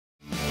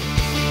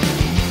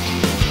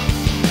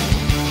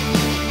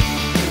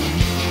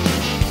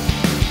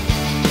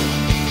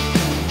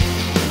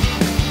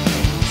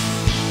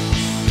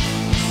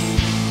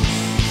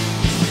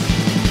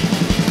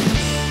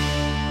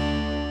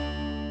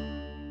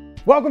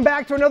Welcome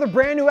back to another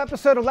brand new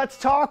episode of Let's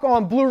Talk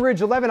on Blue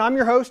Ridge 11. I'm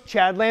your host,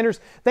 Chad Landers.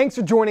 Thanks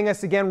for joining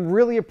us again.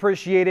 Really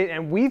appreciate it.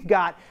 And we've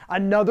got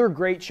another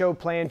great show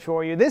planned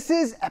for you. This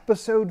is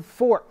episode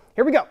 4.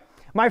 Here we go.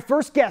 My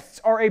first guests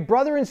are a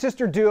brother and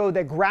sister duo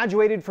that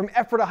graduated from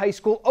Ephrata High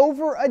School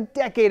over a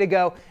decade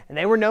ago, and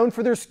they were known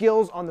for their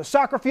skills on the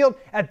soccer field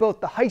at both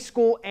the high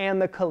school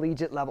and the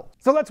collegiate level.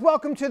 So let's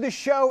welcome to the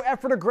show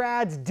Ephrata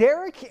grads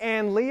Derek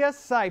and Leah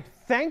Sipe.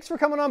 Thanks for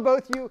coming on,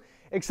 both of you.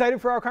 Excited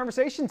for our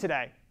conversation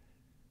today.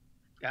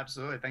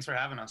 Absolutely. Thanks for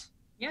having us.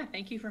 Yeah,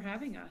 thank you for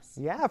having us.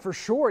 Yeah, for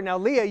sure. Now,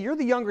 Leah, you're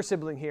the younger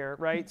sibling here,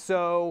 right?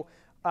 So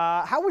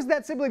how was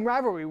that sibling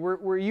rivalry?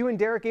 Were you and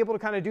Derek able to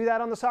kind of do that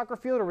on the soccer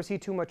field, or was he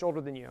too much older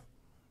than you?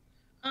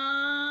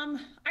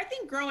 I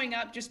think growing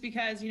up, just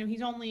because,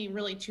 he's only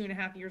really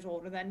 2.5 years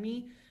older than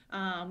me,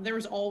 there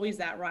was always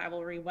that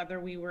rivalry, whether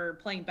we were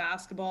playing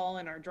basketball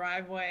in our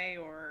driveway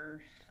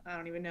or, I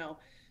don't even know,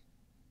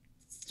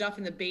 stuff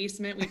in the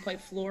basement. We played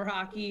floor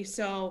hockey.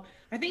 So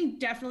I think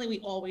definitely we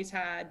always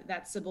had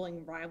that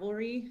sibling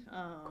rivalry.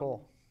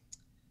 Cool.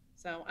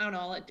 So I don't know.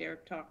 I'll let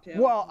Derek talk too.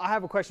 Well, I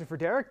have a question for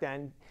Derek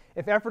then.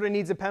 If Ephrata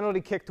needs a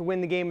penalty kick to win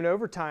the game in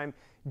overtime,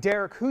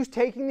 Derek, who's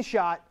taking the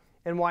shot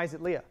and why is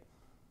it Leah?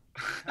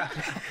 So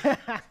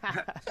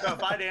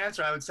if I had to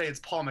answer, I would say it's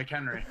Paul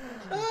McHenry.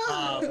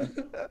 I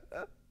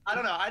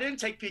don't know. I didn't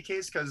take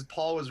PKs because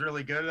Paul was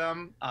really good at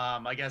them.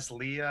 I guess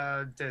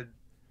Leah did.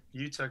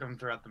 You took them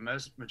throughout the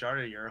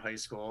majority of your high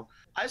school.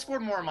 I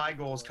scored more of my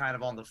goals kind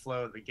of on the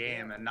flow of the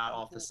game and not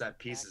off the set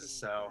pieces.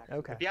 So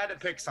if you had to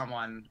pick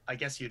someone, I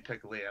guess you'd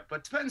pick Leah.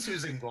 But depends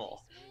who's in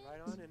goal.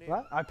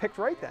 Well, I picked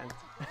right then.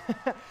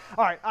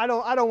 All right, I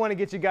don't want to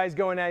get you guys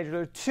going at each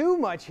other too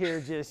much here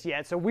just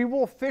yet. So we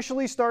will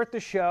officially start the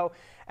show,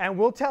 and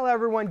we'll tell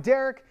everyone.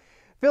 Derek,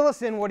 fill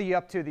us in. What are you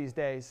up to these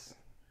days?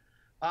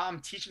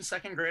 I'm teaching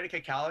second grade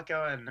at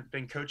Calico and I've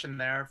been coaching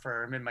there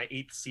I'm in my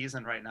 8th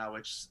season right now,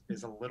 which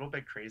is a little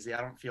bit crazy.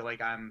 I don't feel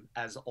like I'm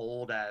as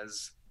old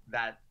as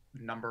that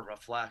number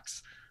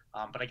reflects,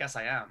 but I guess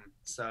I am.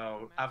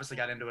 So obviously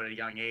got into it at a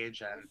young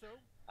age, and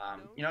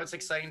it's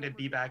exciting to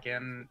be back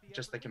in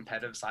just the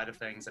competitive side of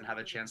things and have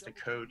a chance to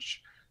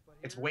coach.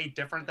 It's way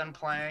different than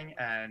playing,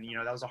 and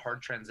that was a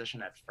hard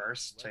transition at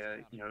first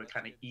to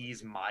kind of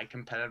ease my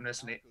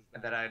competitiveness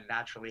that I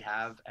naturally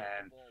have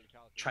and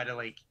try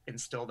to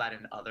instill that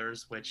in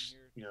others, which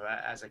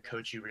as a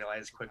coach you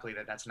realize quickly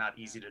that that's not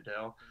easy to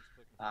do.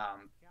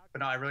 But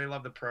no, I really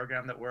love the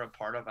program that we're a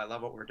part of. I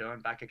love what we're doing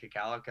back at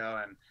Calico,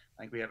 and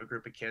I think we have a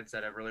group of kids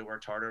that have really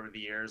worked hard over the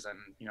years, and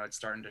it's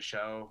starting to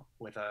show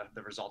with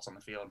the results on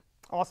the field.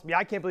 Awesome. Yeah,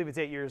 I can't believe it's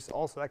 8 years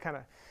also. That kind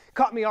of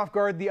caught me off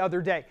guard the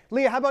other day.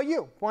 Leah, how about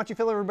you? Why don't you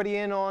fill everybody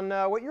in on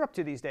what you're up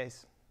to these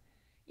days?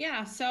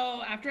 Yeah,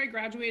 so after I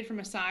graduated from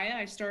Messiah,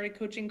 I started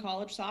coaching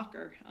college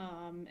soccer.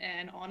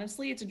 And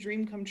honestly, it's a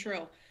dream come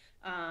true.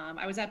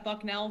 I was at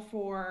Bucknell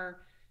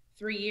for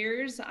 3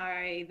 years.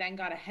 I then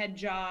got a head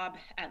job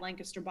at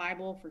Lancaster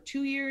Bible for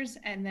 2 years.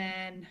 And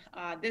then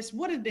this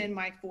would have been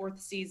my 4th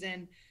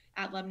season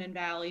at Lebanon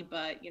Valley.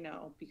 But,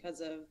 because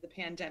of the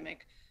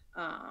pandemic,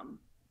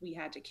 we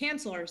had to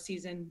cancel our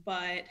season.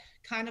 But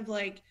kind of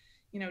like,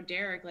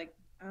 Derek,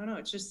 I don't know,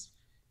 it's just,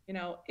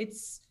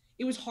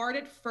 it was hard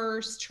at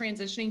first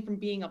transitioning from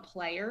being a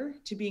player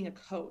to being a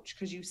coach,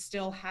 because you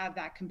still have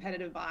that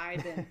competitive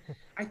vibe. And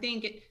I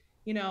think,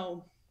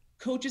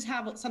 coaches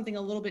have something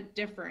a little bit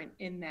different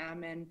in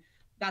them, and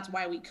that's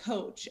why we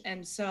coach.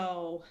 And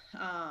so,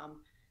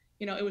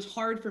 it was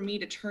hard for me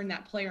to turn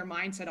that player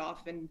mindset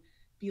off and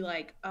be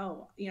like,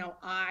 oh,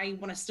 I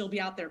want to still be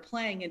out there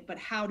playing it, but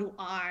how do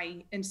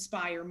I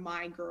inspire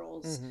my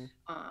girls,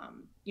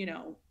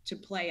 to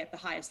play at the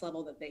highest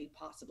level that they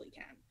possibly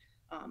can?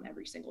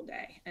 Every single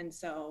day. And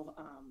so,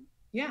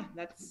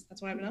 that's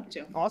what I've been up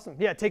to. Awesome.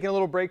 Yeah, taking a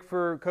little break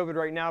for COVID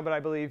right now, but I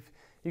believe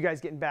you guys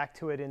getting back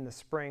to it in the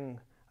spring.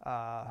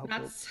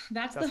 That's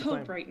the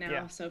hope right now.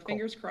 Yeah, so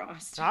fingers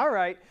crossed. All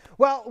right.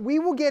 Well, we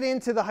will get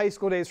into the high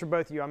school days for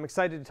both of you. I'm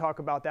excited to talk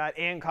about that,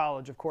 and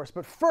college, of course.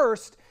 But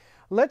first,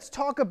 let's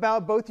talk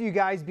about both of you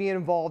guys being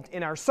involved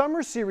in our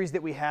summer series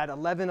that we had,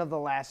 11 of the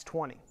last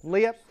 20.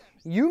 Leah,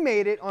 you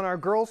made it on our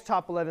girls'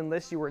 top 11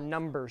 list. You were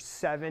number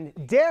 7.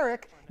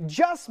 Derek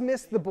just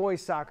missed the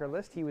boys' soccer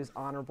list. He was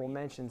honorable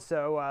mention.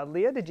 So,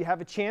 Leah, did you have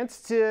a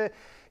chance to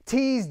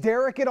tease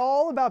Derek at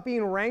all about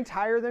being ranked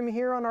higher than me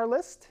here on our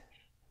list?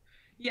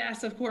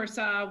 Yes, of course.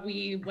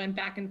 We went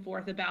back and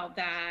forth about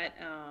that.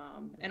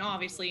 And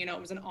obviously, it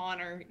was an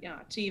honor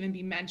to even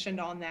be mentioned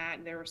on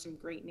that. There were some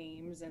great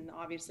names. And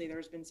obviously,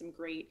 there's been some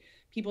great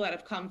people that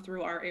have come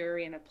through our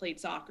area and have played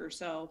soccer.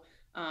 So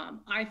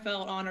I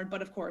felt honored,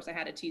 but of course I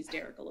had to tease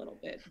Derek a little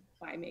bit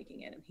by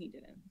making it, and he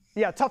didn't.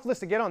 Yeah, tough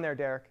list to get on there,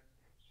 Derek.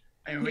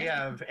 And we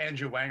have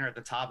Andrew Wanger at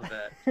the top of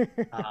it.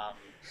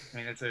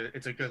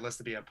 It's a good list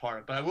to be a part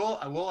of. But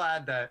I will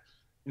add that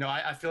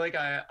I feel like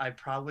I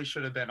probably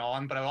should have been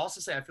on, but I would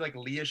also say I feel like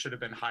Leah should have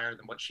been higher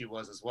than what she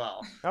was as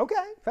well. Okay,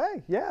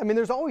 hey, yeah. I mean,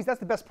 that's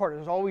the best part.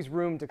 There's always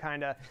room to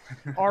kind of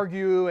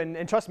argue,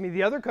 and trust me,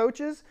 the other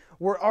coaches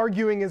were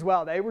arguing as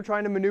well. They were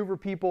trying to maneuver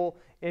people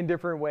in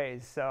different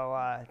ways.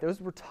 So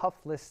those were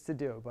tough lists to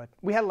do, but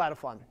we had a lot of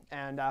fun,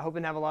 and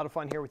hoping to have a lot of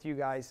fun here with you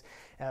guys.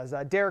 As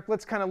Derek,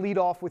 let's kind of lead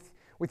off with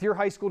your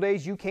high school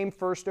days. You came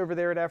first over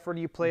there at Ephrata.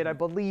 You played, I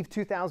believe,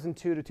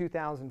 2002 to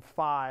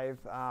 2005.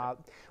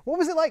 What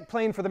was it like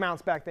playing for the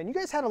Mounts back then? You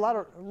guys had a lot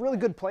of really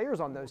good players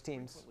on those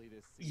teams.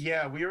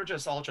 Yeah, we were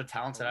just ultra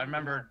talented. I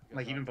remember,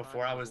 like, even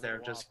before I was there,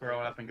 just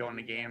growing up and going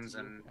to games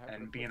and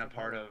being a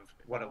part of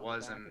what it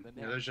was. And,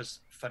 there's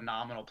just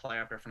phenomenal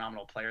player after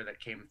phenomenal player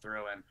that came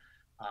through. And,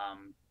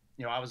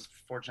 I was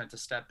fortunate to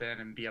step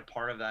in and be a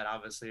part of that,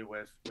 obviously,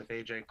 with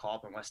AJ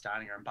Culp and Wes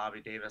Downinger and Bobby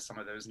Davis, some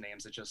of those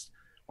names that just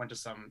went to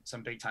some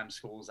big time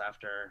schools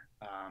after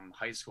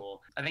high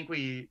school. I think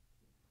we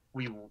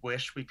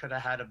wish we could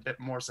have had a bit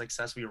more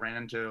success. We ran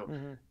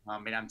into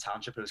Manhattan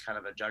Township, who was kind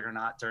of a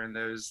juggernaut during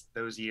those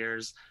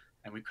years,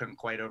 and we couldn't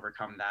quite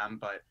overcome them.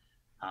 But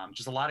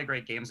just a lot of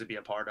great games to be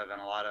a part of,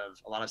 and a lot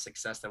of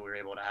success that we were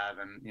able to have,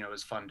 and it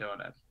was fun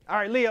doing it. All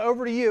right, Leah,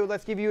 over to you.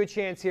 Let's give you a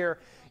chance here.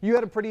 You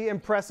had a pretty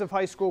impressive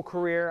high school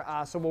career,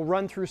 so we'll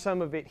run through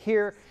some of it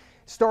here.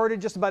 Started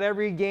just about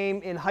every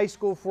game in high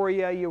school for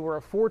you. You were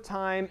a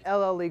 4-time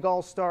LL League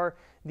All-Star,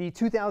 the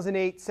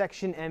 2008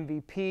 section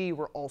MVP. You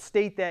were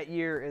All-State that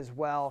year as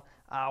well.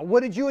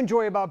 What did you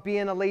enjoy about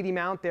being a Lady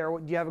Mount there?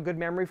 Do you have a good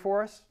memory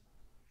for us?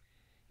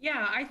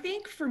 Yeah, I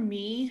think for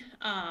me,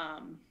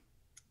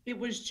 it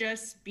was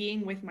just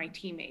being with my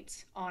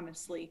teammates,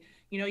 honestly.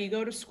 You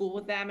go to school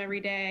with them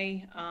every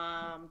day,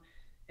 and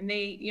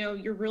they,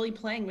 you're really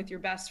playing with your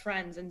best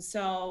friends. And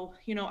so,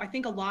 I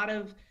think a lot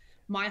of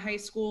my high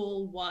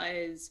school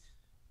was,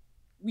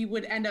 we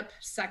would end up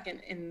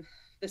second in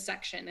the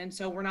section. And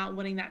so we're not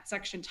winning that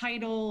section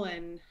title.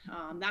 And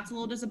that's a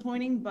little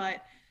disappointing.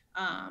 But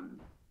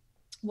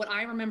what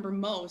I remember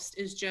most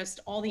is just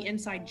all the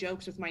inside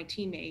jokes with my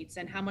teammates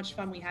and how much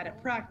fun we had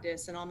at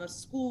practice and on the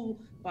school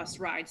bus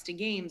rides to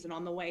games and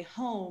on the way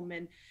home,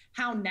 and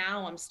how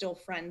now I'm still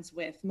friends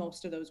with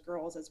most of those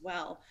girls as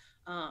well.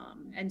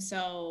 And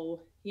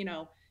so,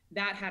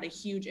 that had a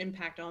huge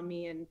impact on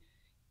me. And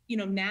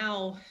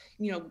now,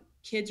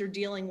 kids are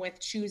dealing with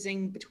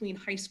choosing between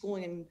high school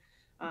and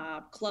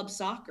club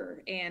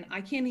soccer. And I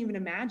can't even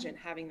imagine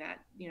having that,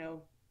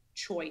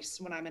 choice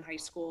when I'm in high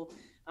school,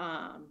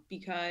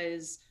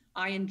 because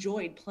I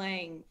enjoyed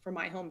playing for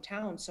my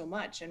hometown so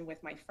much and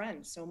with my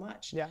friends so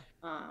much. Yeah.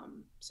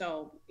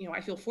 So, I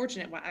feel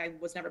fortunate I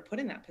was never put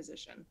in that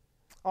position.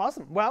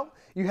 Awesome. Well,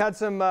 you had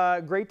some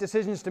great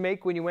decisions to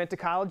make when you went to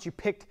college. You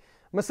picked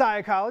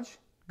Messiah College.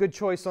 Good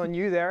choice on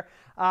you there.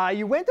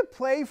 You went to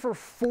play for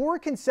 4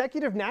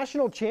 consecutive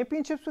national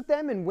championships with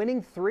them and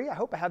winning 3. I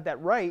hope I have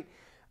that right.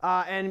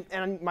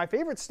 And my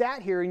favorite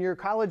stat here in your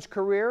college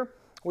career,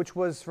 which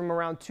was from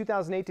around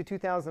 2008 to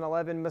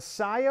 2011,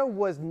 Messiah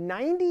was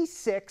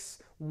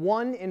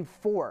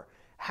 96-1-4.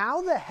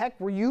 How the heck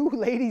were you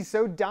ladies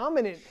so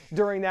dominant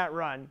during that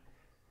run?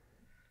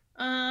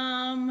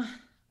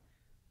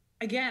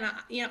 Again,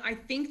 I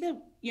think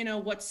that,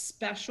 what's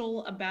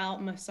special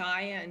about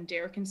Messiah, and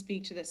Derek can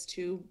speak to this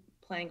too,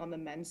 playing on the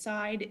men's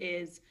side,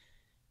 is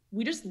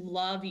we just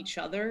love each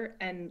other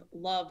and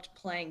loved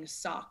playing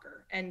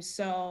soccer. And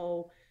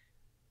so,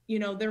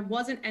 there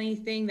wasn't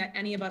anything that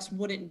any of us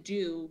wouldn't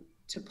do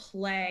to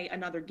play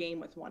another game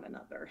with one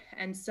another.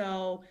 And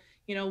so,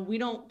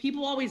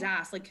 people always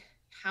ask, like,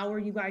 how are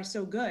you guys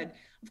so good?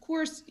 Of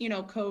course,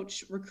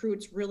 coach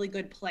recruits really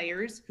good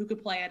players who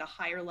could play at a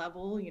higher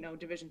level,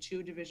 Division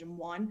II, Division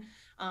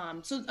I.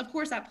 So of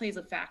course that plays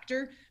a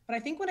factor, but I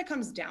think when it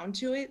comes down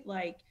to it,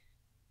 like,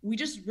 we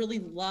just really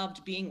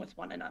loved being with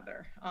one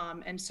another.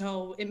 And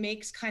so it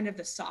makes kind of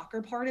the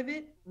soccer part of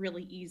it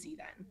really easy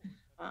then.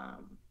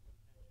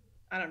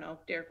 I don't know,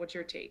 Derek, what's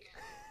your take?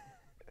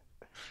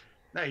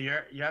 No,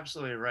 you're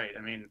absolutely right.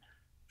 I mean,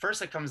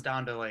 first it comes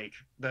down to like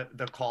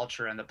the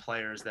culture and the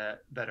players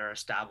that are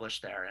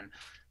established there. And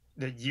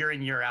the year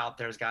in, year out,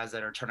 there's guys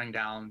that are turning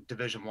down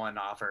Division I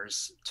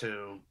offers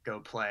to go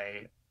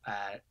play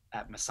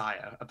at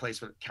Messiah, a place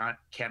that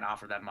can't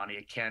offer them money.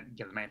 It can't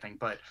give them anything,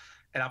 but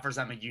it offers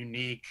them a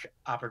unique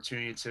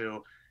opportunity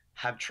to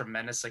have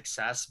tremendous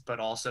success, but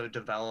also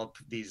develop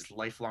these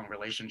lifelong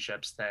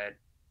relationships that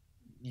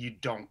you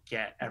don't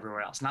get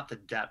everywhere else, not the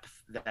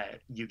depth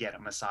that you get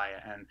at Messiah.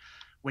 And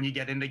when you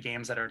get into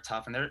games that are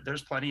tough, and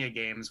there's plenty of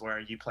games where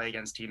you play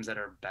against teams that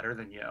are better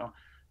than you,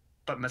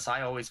 but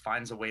Messiah always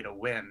finds a way to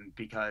win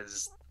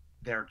because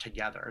they're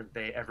together.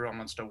 Everyone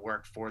wants to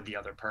work for the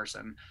other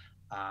person.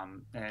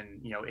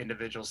 And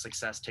individual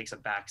success takes a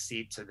back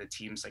seat to the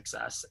team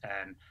success.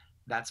 And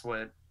that's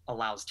what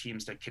allows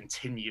teams to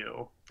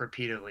continue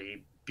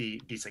repeatedly be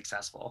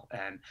successful.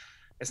 And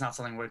it's not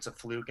something where it's a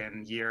fluke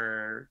and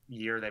year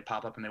they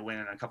pop up and they win,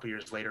 and a couple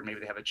years later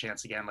maybe they have a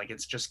chance again. Like,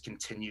 it's just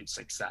continued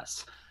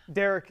success.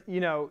 Derek,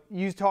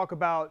 you talk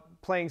about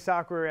playing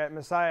soccer at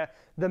Messiah.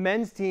 The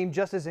men's team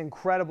just as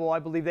incredible. I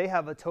believe they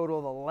have a total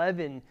of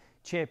 11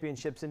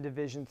 championships in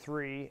Division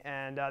III,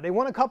 and they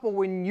won a couple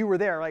when you were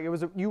there. Like,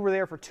 you were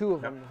there for 2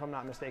 of them, if I'm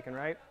not mistaken,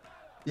 right?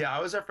 Yeah,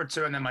 I was there for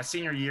 2, and then my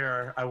senior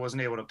year I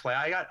wasn't able to play.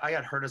 I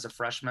got hurt as a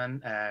freshman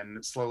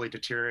and slowly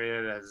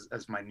deteriorated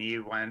as my knee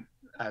went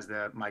as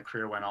my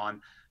career went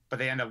on. But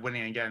they ended up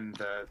winning again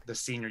the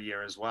senior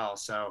year as well.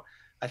 So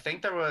I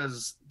think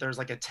there's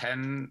like a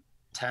 10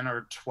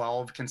 or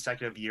 12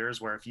 consecutive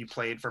years where if you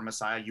played for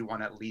Messiah, you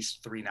won at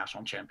least 3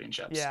 national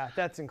championships. Yeah,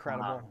 that's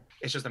incredible.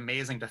 It's just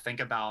amazing to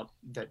think about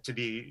that, to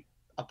be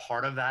a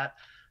part of that.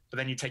 But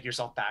then you take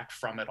yourself back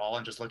from it all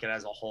and just look at it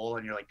as a whole,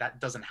 and you're like,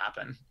 that doesn't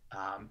happen.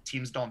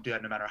 Teams don't do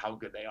that no matter how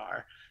good they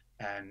are.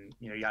 And,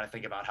 you got to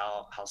think about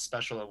how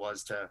special it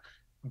was to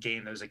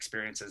gain those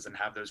experiences and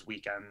have those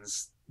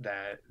weekends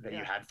that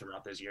you had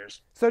throughout those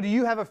years. So do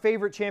you have a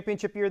favorite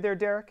championship year there,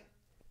 Derek?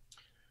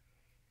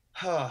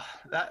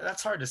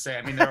 That's hard to say.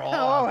 I mean, they're all.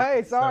 Oh,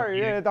 hey,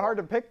 sorry. Yeah, it's hard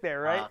to pick there,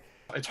 right?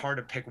 It's hard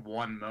to pick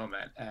one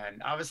moment.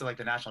 And obviously, like,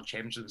 the national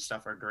championships and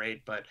stuff are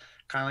great, but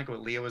kind of like what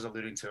Leah was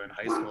alluding to in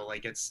high school,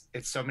 like, it's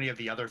so many of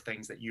the other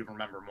things that you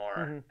remember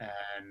more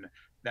and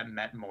that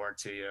meant more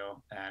to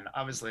you. And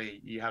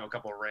obviously, you have a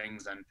couple of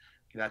rings, and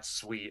that's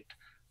sweet.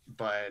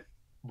 But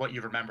what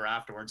you remember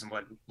afterwards and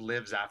what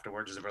lives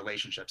afterwards is the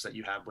relationships that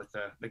you have with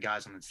the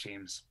guys on these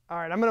teams. All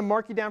right, I'm going to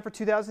mark you down for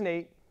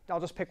 2008. I'll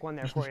just pick one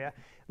there for you.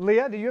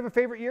 Leah, do you have a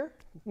favorite year?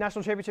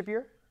 National championship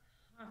year?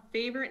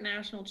 Favorite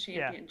national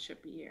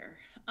championship year?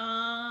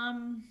 I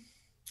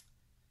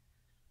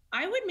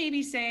would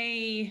maybe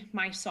say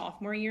my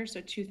sophomore year, so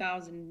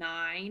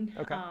 2009.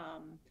 Okay.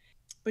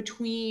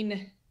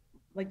 Between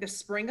like the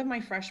spring of my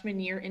freshman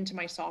year into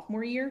my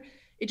sophomore year,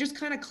 it just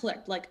kind of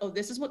clicked. Like, oh,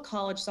 this is what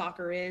college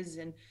soccer is,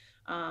 and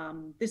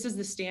this is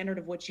the standard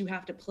of what you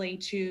have to play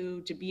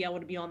to be able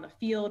to be on the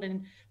field.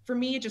 And for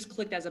me, it just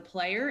clicked as a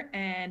player,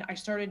 and I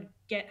started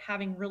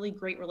having really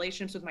great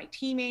relationships with my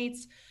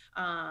teammates.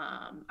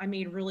 I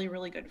made really,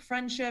 really good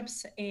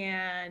friendships,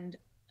 and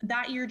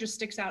that year just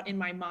sticks out in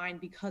my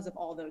mind because of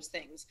all those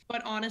things.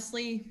 But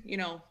honestly,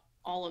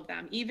 all of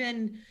them,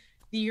 even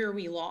the year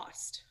we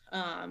lost,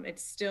 it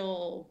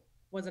still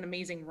was an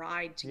amazing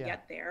ride to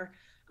get there.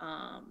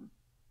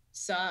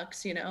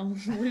 Sucks,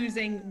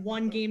 losing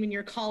one game in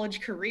your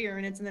college career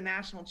and it's in the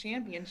national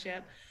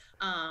championship.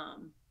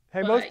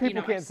 Hey, most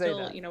people can't say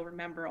that.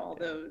 Remember all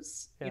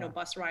those,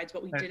 bus rides,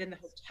 what we did in the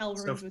hotel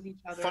rooms with each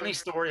other. Funny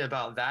story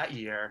about that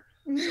year.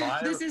 So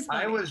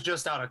I was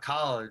just out of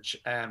college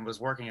and was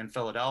working in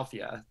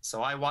Philadelphia.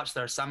 So I watched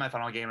their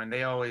semifinal game, and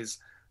they always,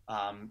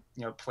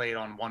 played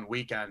on one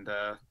weekend,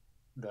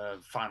 the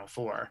Final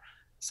Four.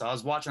 So I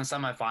was watching the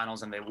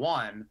semifinals, and they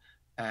won.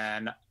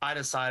 And I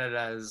decided,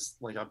 as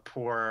like a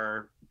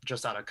poor,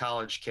 just out of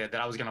college kid,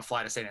 that I was going to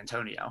fly to San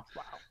Antonio.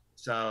 Wow.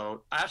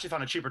 So I actually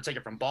found a cheaper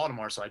ticket from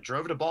Baltimore. So I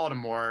drove to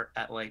Baltimore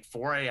at like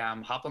 4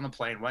 a.m., hopped on the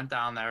plane, went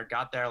down there,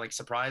 got there, like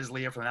surprised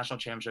Leah for the national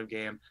championship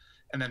game.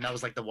 And then that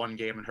was like the one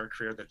game in her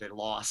career that they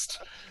lost.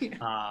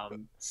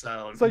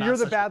 So you're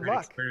the bad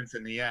luck experience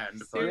in the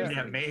end, but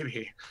yeah,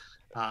 maybe.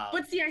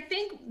 But see, I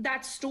think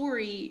that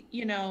story,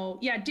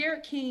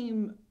 Derek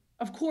came,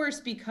 of course,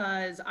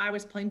 because I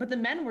was playing, but the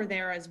men were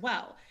there as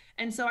well.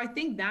 And so I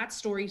think that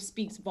story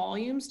speaks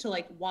volumes to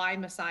like why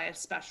Messiah is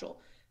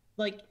special.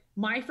 Like,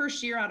 my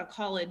first year out of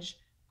college,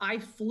 I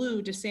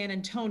flew to San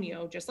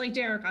Antonio, just like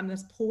Derek. I'm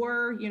this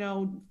poor,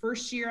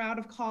 first year out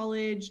of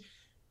college,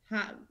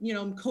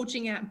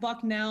 coaching at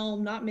Bucknell,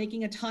 not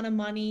making a ton of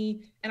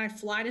money. And I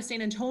fly to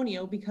San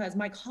Antonio because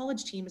my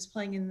college team is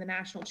playing in the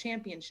national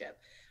championship.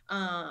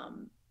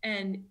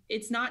 And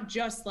it's not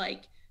just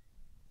like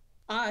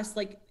us,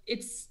 like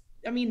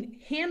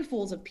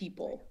handfuls of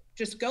people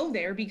just go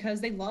there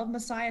because they love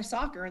Messiah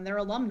soccer and they're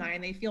alumni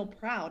and they feel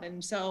proud.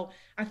 And so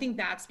I think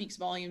that speaks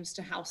volumes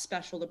to how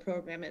special the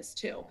program is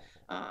too.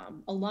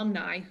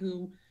 Alumni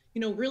who,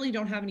 really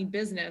don't have any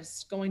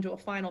business going to a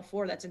Final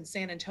Four that's in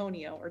San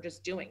Antonio or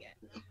just doing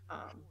it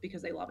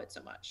because they love it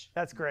so much.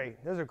 That's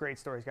great. Those are great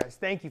stories, guys.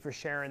 Thank you for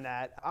sharing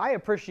that. I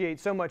appreciate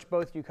so much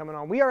both of you coming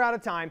on. We are out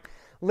of time.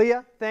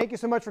 Leah, thank you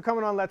so much for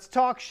coming on Let's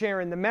Talk,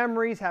 sharing the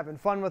memories, having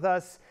fun with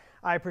us.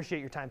 I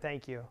appreciate your time.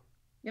 Thank you.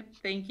 Yep,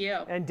 thank you.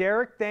 And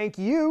Derek, thank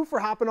you for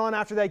hopping on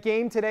after that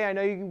game today. I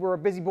know you were a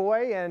busy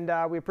boy, and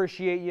we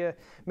appreciate you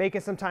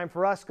making some time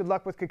for us. Good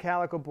luck with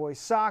Cocalico boys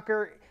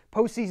soccer.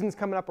 Postseason's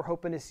coming up. We're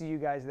hoping to see you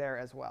guys there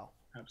as well.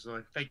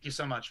 Absolutely. Thank you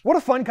so much. What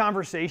a fun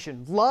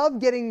conversation. Love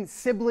getting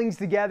siblings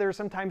together,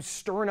 sometimes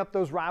stirring up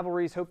those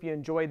rivalries. Hope you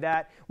enjoyed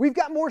that. We've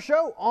got more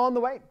show on the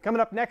way. Coming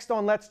up next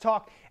on Let's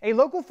Talk, a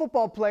local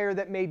football player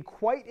that made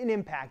quite an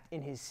impact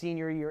in his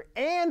senior year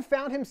and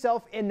found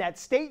himself in that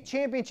state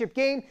championship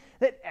game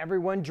that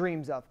everyone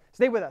dreams of.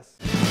 Stay with us.